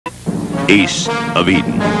East of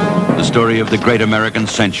Eden. The story of the great American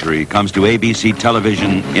century comes to ABC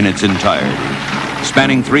television in its entirety,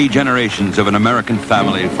 spanning 3 generations of an American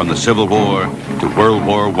family from the Civil War to World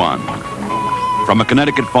War I. From a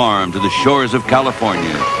Connecticut farm to the shores of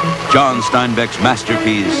California, John Steinbeck's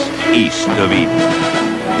masterpiece, East of Eden.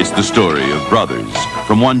 It's the story of brothers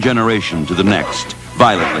from one generation to the next,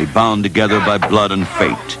 violently bound together by blood and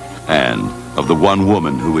fate, and of the one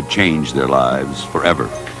woman who would change their lives forever.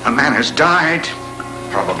 A man has died,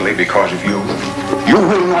 probably because of you. You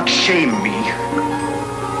will not shame me.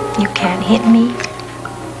 You can't hit me.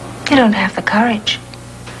 You don't have the courage.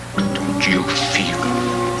 Don't you feel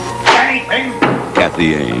anything?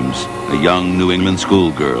 Kathy Ames, a young New England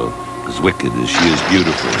schoolgirl, as wicked as she is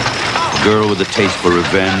beautiful. A girl with a taste for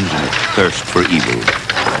revenge and a thirst for evil.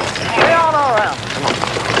 Get on around.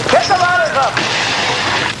 Get the ladders up.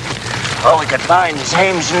 All we could find is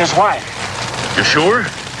Ames and his wife. You sure?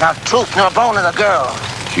 Not tooth nor bone of the girl.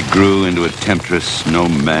 She grew into a temptress no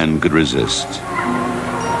man could resist.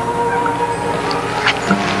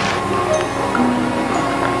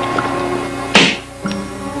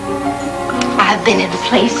 I've been in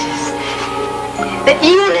places that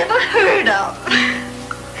you never heard of.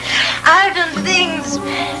 I've done things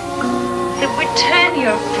that would turn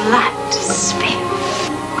your blood to spit.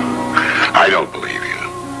 I don't believe you.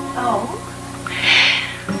 Oh?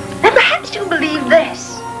 Then perhaps you'll believe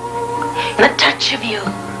this. The touch of you,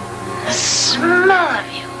 the smell of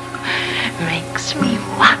you, makes me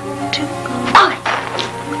want to vomit.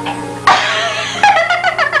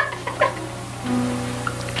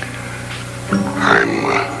 I'm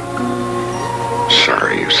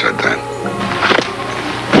sorry you said that.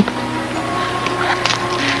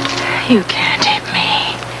 You can't hit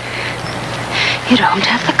me. You don't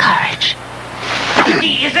have the courage.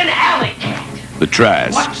 He is an alley cat. The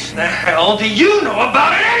Trask, What the hell do you know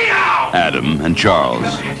about it anyhow? Adam and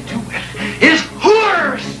Charles. Is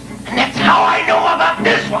whores. And that's how I know about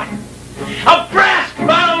this one. A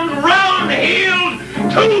brass-bound, round-heeled,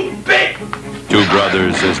 too big. 2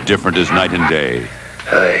 brothers as different as night and day.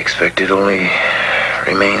 I expect it only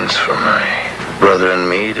remains for my brother and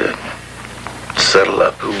me to settle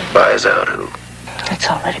up who buys out who. It's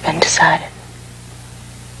already been decided.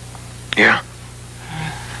 Yeah?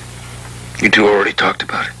 You 2 already talked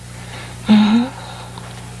about it. Mm-hmm.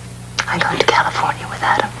 I'm going to California with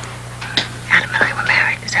Adam. Adam and I were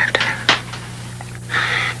married this afternoon.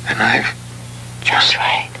 And I've... Just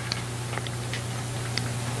right.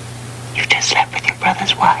 You just slept with your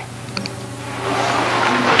brother's wife.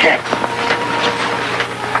 Okay.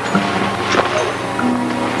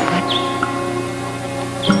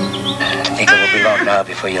 Think it will be long now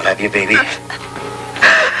before you'll have your baby.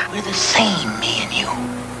 We're the same, me and you.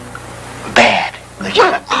 Bad. But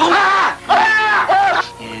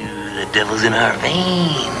the devil's in our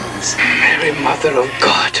veins. Mary, Mother of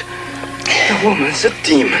God. The woman's a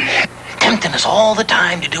demon. Tempting us all the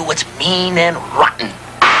time to do what's mean and rotten.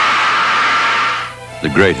 The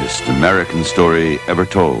greatest American story ever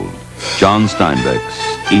told. John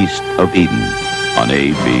Steinbeck's East of Eden on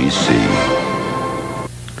ABC.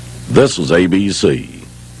 This was ABC.